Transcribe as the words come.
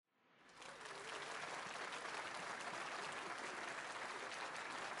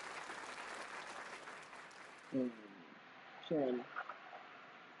And can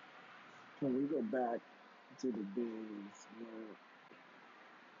can we go back to the days where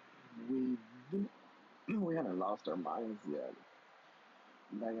we we hadn't lost our minds yet?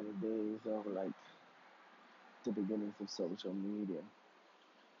 Back in the days of like the beginnings of social media.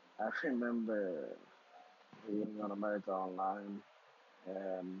 I remember reading on America Online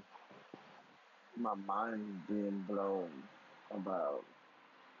and my mind being blown about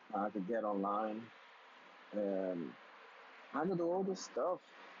how I could get online and I could do all this stuff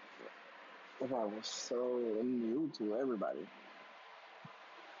if I was so new to everybody.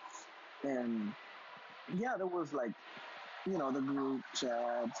 And yeah, there was like, the group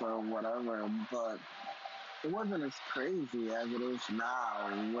chats or whatever, but it wasn't as crazy as it is now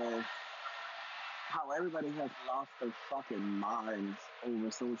with how everybody has lost their fucking minds over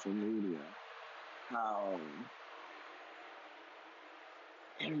social media. How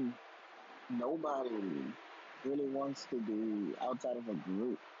nobody really wants to be outside of a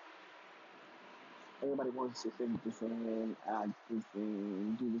group. Everybody wants to think the same, act the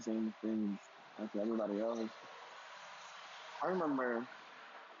same, do the same things as everybody else. I remember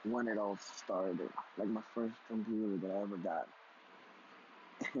when it all started, like my first computer that I ever got.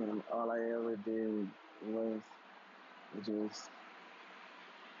 And all I ever did was just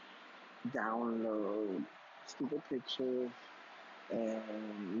download stupid pictures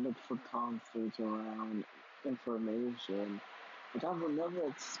and look for concerts around information, which I would never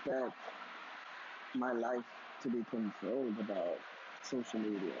expect my life to be controlled about social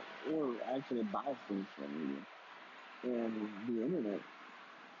media or actually by social media and the internet.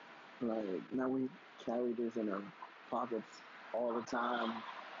 Like now we carry this in our pockets all the time,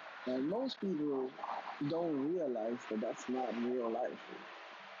 and most people don't realize that that's not real life.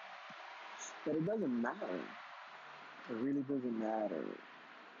 But it doesn't matter. It really doesn't matter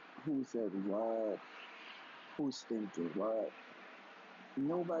who said what, who's thinking what.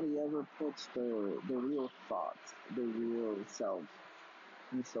 Nobody ever puts the real thoughts, the real self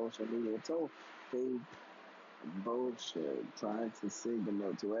in social media. It's all fake bullshit trying to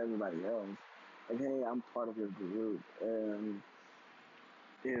signal to everybody else, like, hey, I'm part of your group. And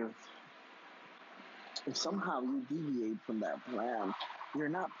if if somehow you deviate from that plan, you're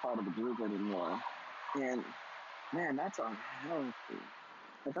not part of the group anymore. And man, that's unhealthy.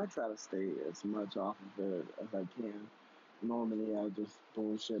 Like I try to stay as much off of it as I can. Normally, I just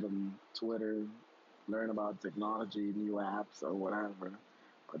bullshit on Twitter, learn about technology, new apps, or whatever.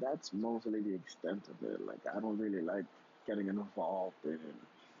 But that's mostly the extent of it. Like I don't really like getting involved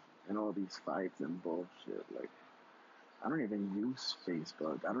in all these fights and bullshit. Like I don't even use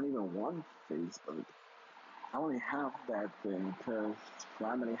Facebook. I don't even want Facebook. I only have that thing because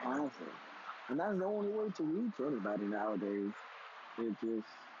family has it. And that's the only way to reach anybody nowadays. It's just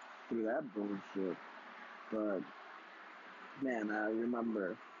through that bullshit. But man, I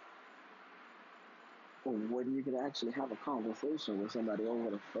remember when you could actually have a conversation with somebody over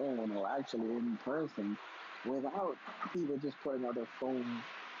the phone or actually in person without people just putting out their phone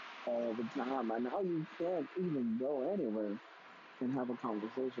all the time. And now you can't even go anywhere and have a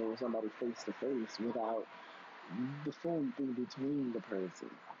conversation with somebody face to face without the phone being between the person.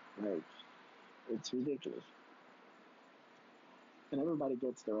 Like, it's ridiculous. And everybody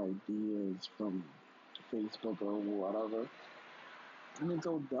gets their ideas from Facebook or whatever. And it's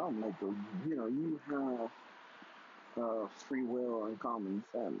so dumb. Like, you have free will and common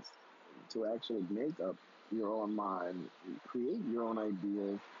sense to actually make up your own mind, create your own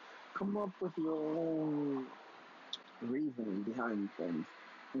ideas, come up with your own reasoning behind things.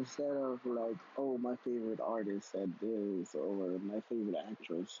 Instead of like, oh, my favorite artist said this, or my favorite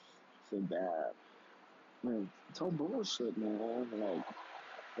actress said that. Like, it's all bullshit, man. Like,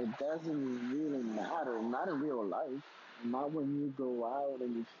 it doesn't really matter. Not in real life. Not when you go out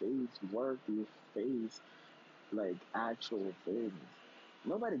and you face work, you face like actual things.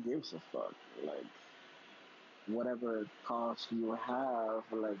 Nobody gives a fuck. Like whatever cost you have,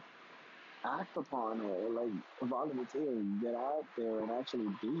 like act upon it. Like volunteer, get out there and actually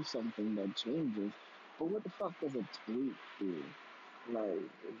do something that changes. But what the fuck does a tweet do? Like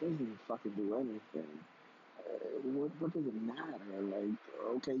it doesn't fucking do anything. What does it matter? Like,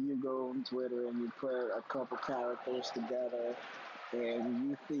 okay, you go on Twitter and you put a couple characters together and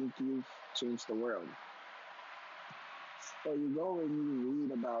you think you've changed the world. So you go and you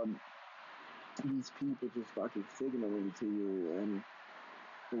read about these people just fucking signaling to you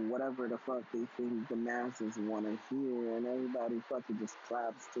and whatever the fuck they think the masses want to hear, and everybody fucking just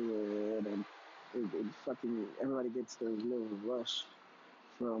claps to it, and it fucking everybody gets their little rush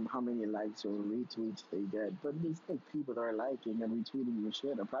from how many likes or retweets they get. But these like people that are liking and retweeting your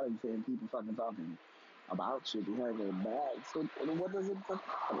shit are probably the same people fucking talking about you behind your back. So what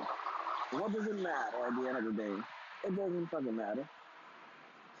does it matter at the end of the day? It doesn't fucking matter.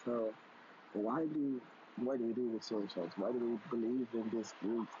 So why do why do we do research? Why do we believe in this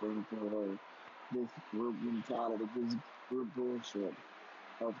group thinking or this group mentality, this group bullshit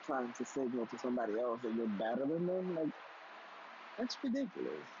of trying to signal to somebody else that you're better than them? Like, that's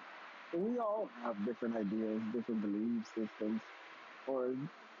ridiculous. We all have different ideas, different belief systems, or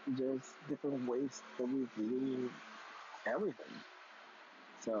just different ways that we view everything.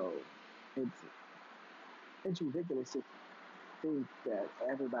 So it's it's ridiculous to think that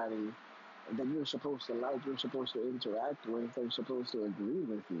everybody that you're supposed to like, you're supposed to interact with, they're supposed to agree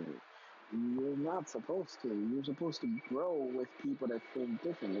with you. You're not supposed to. You're supposed to grow with people that think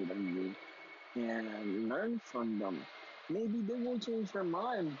differently than you and learn from them. Maybe they will change their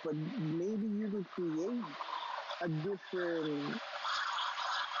mind, but maybe you could create a different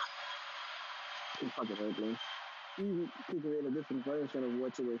fucking hurt me. You could create a different version of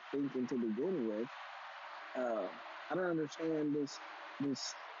what you were thinking to begin with. Uh, I don't understand this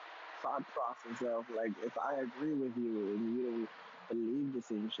thought process of like if I agree with you and you don't believe the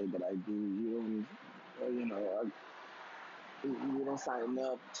same shit that I do, you don't, you don't sign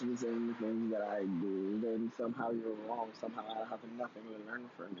up to the same things that I do, then somehow you're wrong. Somehow I have nothing to learn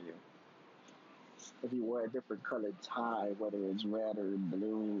from you. If you wear a different colored tie, whether it's red or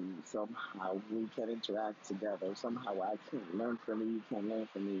blue, somehow we can interact together. Somehow I can't learn from you, you can't learn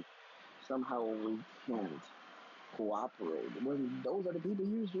from me. Somehow we can't cooperate. When those are the people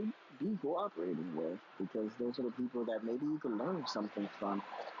you should be cooperating with, because those are the people that maybe you can learn something from.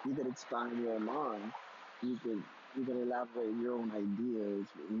 You could expand your mind. You could you can elaborate your own ideas.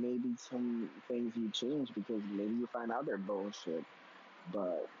 Maybe some things you change because maybe you find out they're bullshit.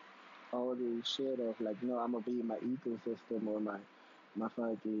 But all the shit of like, no, I'm gonna be in my ecosystem or my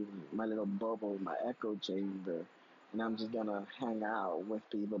fucking my little bubble, my echo chamber, and I'm just gonna hang out with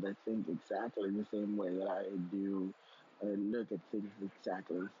people that think exactly the same way that I do, or look at things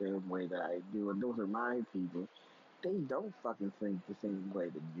exactly the same way that I do, and those are my people. They don't fucking think the same way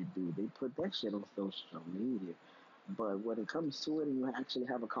that you do. They put that shit on social media. But when it comes to it and you actually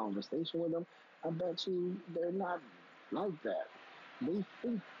have a conversation with them, I bet you they're not like that. They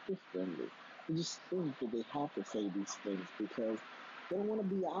think differently. They just think that they have to say these things because they don't want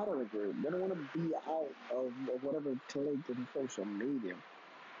to be out of the group. They don't want to be out of whatever clique in social media.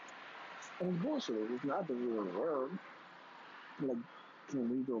 And it's bullshit. It's not the real world. Like, can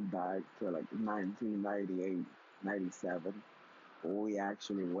we go back to like 1998, 97? We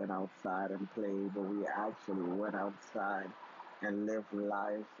actually went outside and played, but we actually went outside and lived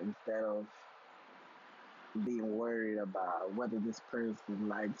life instead of being worried about whether this person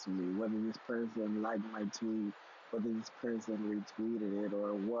likes me, whether this person liked my tweet, whether this person retweeted it,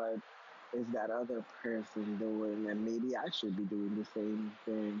 or what is that other person doing, and maybe I should be doing the same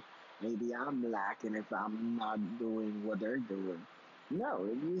thing. Maybe I'm lacking if I'm not doing what they're doing. No,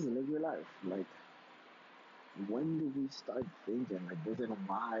 you just live your life. Like, when did we start thinking like this, and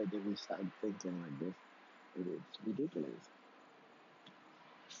why did we start thinking like this? It's ridiculous.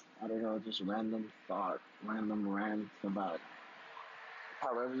 I don't know, just random thought, random rants about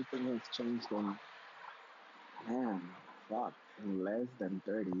how everything has changed in, man, fuck, in less than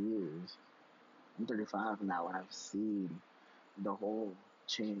 30 years. I'm 35 now and I've seen the whole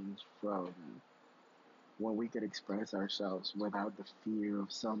change from when we could express ourselves without the fear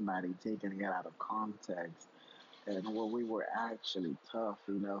of somebody taking it out of context, and when we were actually tough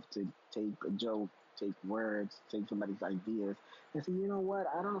enough to take a joke, take words, take somebody's ideas, and say, you know what,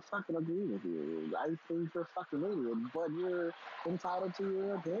 I don't fucking agree with you. I think you're fucking idiot, but you're entitled to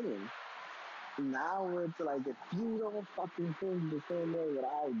your opinion. Now it's like if you don't fucking think the same way that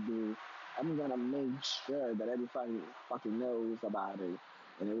I do, I'm gonna make sure that everybody fucking knows about it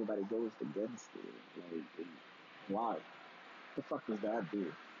and everybody goes against it. Like, why? The fuck does that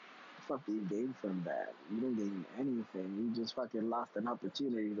do? Fuck do you gain from that? You don't gain anything. You just fucking lost an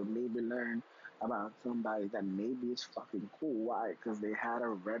opportunity to maybe learn about somebody that maybe is fucking cool. Why? Because they had a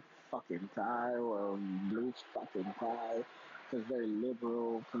red fucking tie or a blue fucking tie. Because they're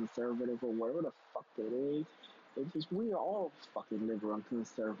liberal, conservative, or whatever the fuck it is. It's just we are all fucking liberal and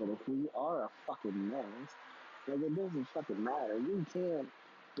conservative. We are a fucking mess. Like it doesn't fucking matter. You can't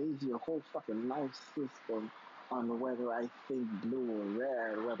base your whole fucking life system on whether I think blue or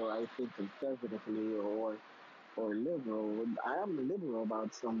red, whether I think conservatively or liberal. I am liberal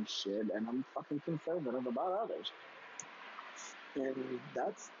about some shit, and I'm fucking conservative about others. And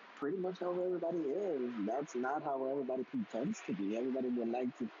that's pretty much how everybody is. That's not how everybody pretends to be. Everybody would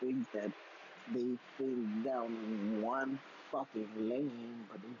like to think that they think down one fucking lane,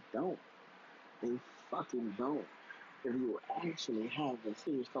 but they don't. They fucking don't. If you actually have a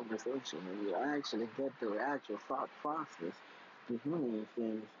serious conversation and you actually get the actual thought process behind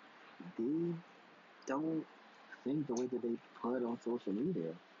things, they don't think the way that they put on social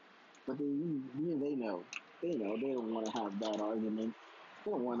media. But they know. They know. They don't want to have that argument.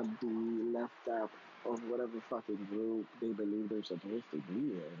 They don't want to be left out of whatever fucking group they believe they're supposed to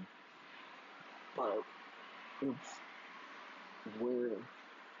be in. But it's we're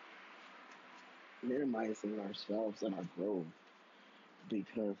minimizing ourselves and our growth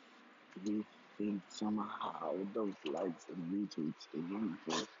because we think somehow those likes and retweets they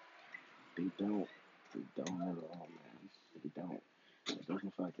meaningful. They don't. They don't at all, man. They don't. It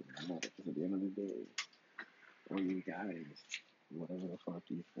doesn't fucking matter because at the end of the day, all you guys, whatever the fuck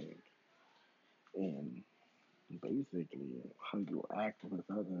you think, and basically how you act with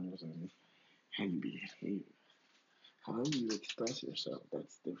others and how you behave, how you express yourself,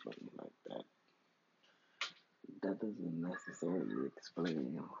 that's different like that. That doesn't necessarily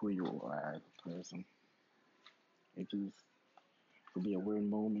explain who you are as a person. It just could be a weird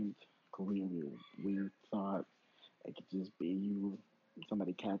moment, could be a weird thought. It could just be you.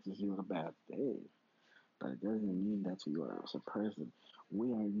 Somebody catches you on a bad day, but it doesn't mean that's who you are as a person.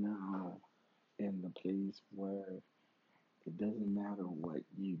 We are now in the place where it doesn't matter what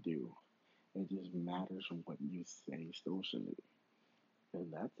you do. It just matters what you say socially. And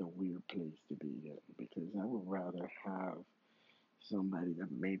that's a weird place to be in because I would rather have somebody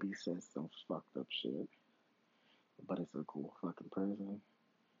that maybe says some fucked up shit, but it's a cool fucking person.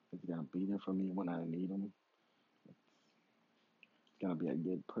 It's gonna be there for me when I need them. It's gonna be a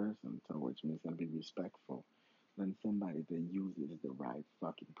good person, so which means it's gonna be respectful. Than somebody that uses the right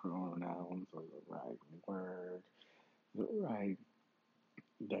fucking pronouns or the right word, the right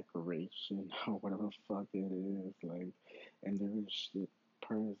decoration or whatever the fuck it is, like, and they're a shit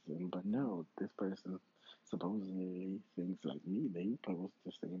person. But no, this person supposedly thinks like me. They post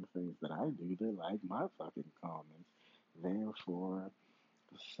the same things that I do. They like my fucking comments. Therefore,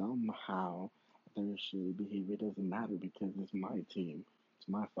 somehow their shitty behavior doesn't matter because it's my team. It's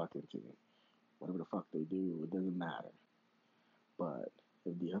my fucking team. Whatever the fuck they do, it doesn't matter. But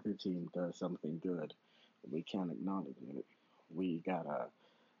if the other team does something good, we can't acknowledge it. We gotta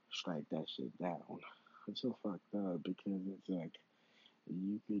strike that shit down. It's so fucked up because it's like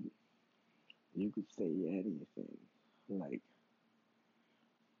you could you could say anything. Like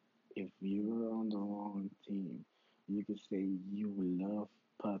if you're on the wrong team, you could say you love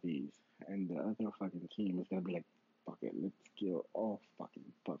puppies, and the other fucking team is gonna be like, "Fuck it, let's kill all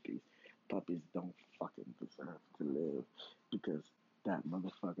fucking puppies. Puppies don't fucking deserve to live because that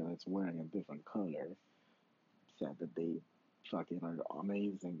motherfucker that's wearing a different color said that they fucking are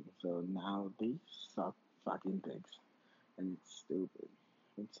amazing. So now they suck fucking dicks, and it's stupid.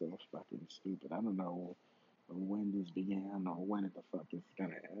 It's so fucking stupid. I don't know when this began or when it the fuck is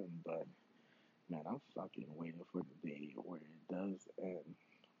gonna end, but man, I'm fucking waiting for the day where it does end,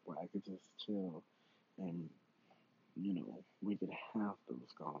 where I could just chill and we could have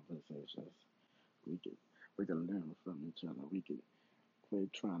those conversations. We could we could learn from each other. We could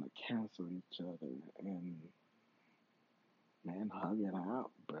quit trying to cancel each other and man, hug it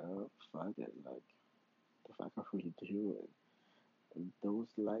out, bro. Fuck it, like the fuck are we doing? Those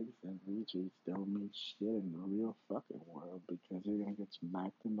likes and retweets don't mean shit in the real fucking world because you're gonna get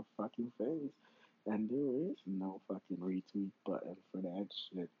smacked in the fucking face. And there is no fucking retweet button for that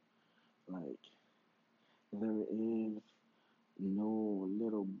shit. Like, there is no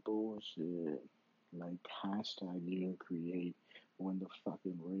little bullshit like hashtag you can create when the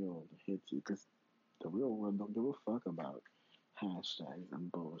fucking real hits you. Because the real world don't give a fuck about hashtags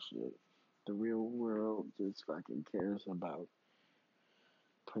and bullshit. The real world just fucking cares about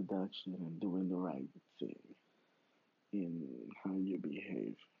production and doing the right thing in how you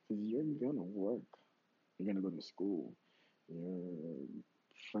behave. Because you're gonna work, you're gonna go to school, your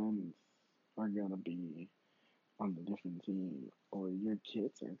friends are gonna be on the different team, or your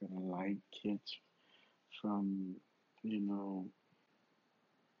kids are gonna like kids from, you know,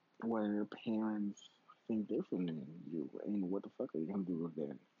 where parents think differently than you. And what the fuck are you gonna do with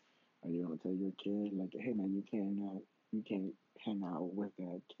that? Are you gonna tell your kid like, hey man, you can't hang out with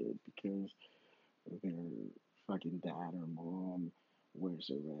that kid because their fucking dad or mom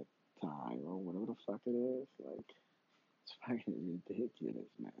wears a red tie or whatever the fuck it is. Like, it's fucking ridiculous,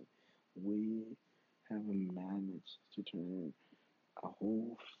 man. We have managed to turn a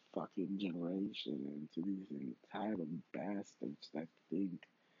whole fucking generation into these entitled bastards that think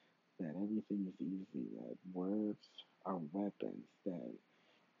that everything is easy, that words are weapons, that,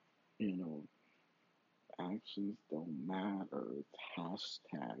 you know, actions don't matter. It's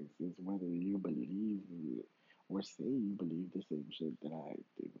hashtags. It's whether you believe it or say you believe the same shit that I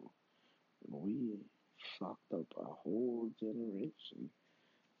do. We fucked up a whole generation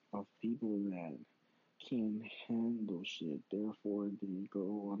of people that can't handle shit. Therefore, they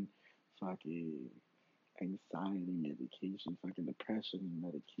go on fucking anxiety medication, fucking depression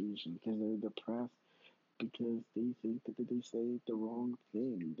medication because they're depressed because they think that if they say the wrong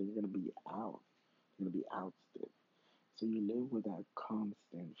thing, they're gonna be out. They're gonna be ousted. So you live with that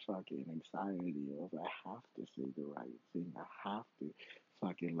constant fucking anxiety of I have to say the right thing. I have to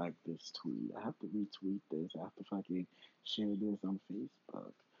fucking like this tweet. I have to retweet this. I have to fucking share this on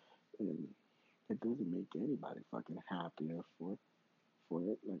Facebook. And it doesn't make anybody fucking happier for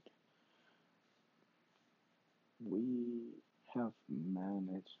it. Like we have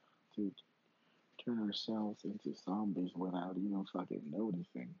managed to turn ourselves into zombies without even fucking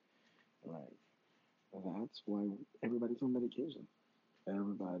noticing. Like that's why everybody's on medication.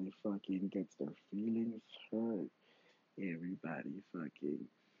 Everybody fucking gets their feelings hurt. Everybody fucking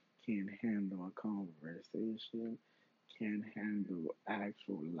can't handle a conversation, can't handle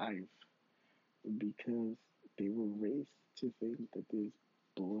actual life because they were raised to think that this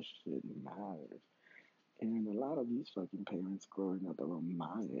bullshit matters. And a lot of these fucking parents growing up around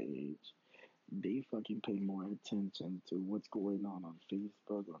my age, they fucking pay more attention to what's going on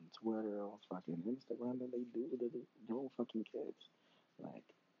Facebook, on Twitter, on fucking Instagram than they do to their own fucking kids. Like,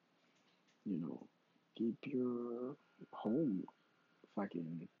 you know, keep your home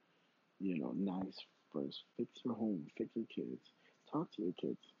fucking, nice first. Fix your home, fix your kids, talk to your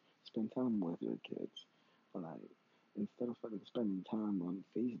kids, spend time with your kids. Like, instead of fucking spending time on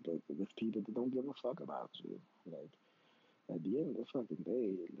Facebook with people that don't give a fuck about you. Like, at the end of the fucking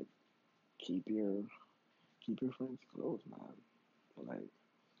day, like, keep your keep your friends close, man. Like,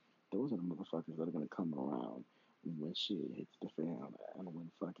 those are the motherfuckers that are gonna come around when shit hits the fan and when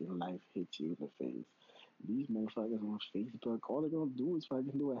fucking life hits you in the face. These motherfuckers on Facebook, all they're gonna do is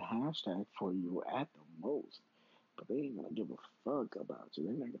fucking do a hashtag for you at the most. But they ain't gonna give a fuck about you.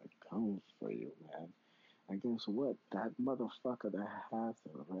 They're not gonna come for you, man. And guess what? That motherfucker that has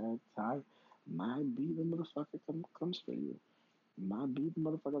a red tie might be the motherfucker that comes for you. Might be the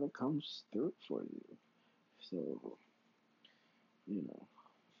motherfucker that comes through for you. So, you know,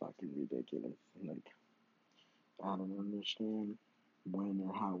 fucking ridiculous. Like, I don't understand when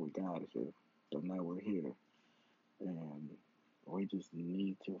or how we got here, but now we're here, and we just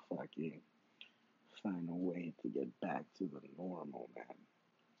need to fucking find a way to get back to the normal, man.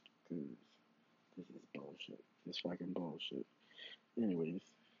 Cause this is bullshit. This fucking bullshit. Anyways,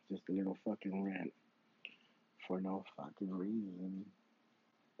 just a little fucking rant for no fucking reason,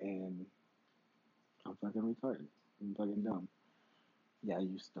 and I'm fucking retarded. I'm fucking dumb. Yeah, I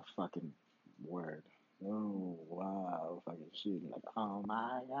used the fucking word. Oh wow, fucking shit. Like, oh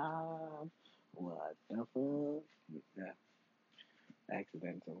my god, what the fuck? Yeah,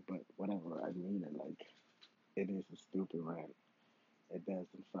 accidental, but whatever. I mean it. Like, it is a stupid rant. It doesn't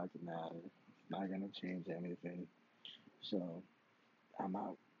fucking matter. It's not gonna change anything. So I'm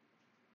out.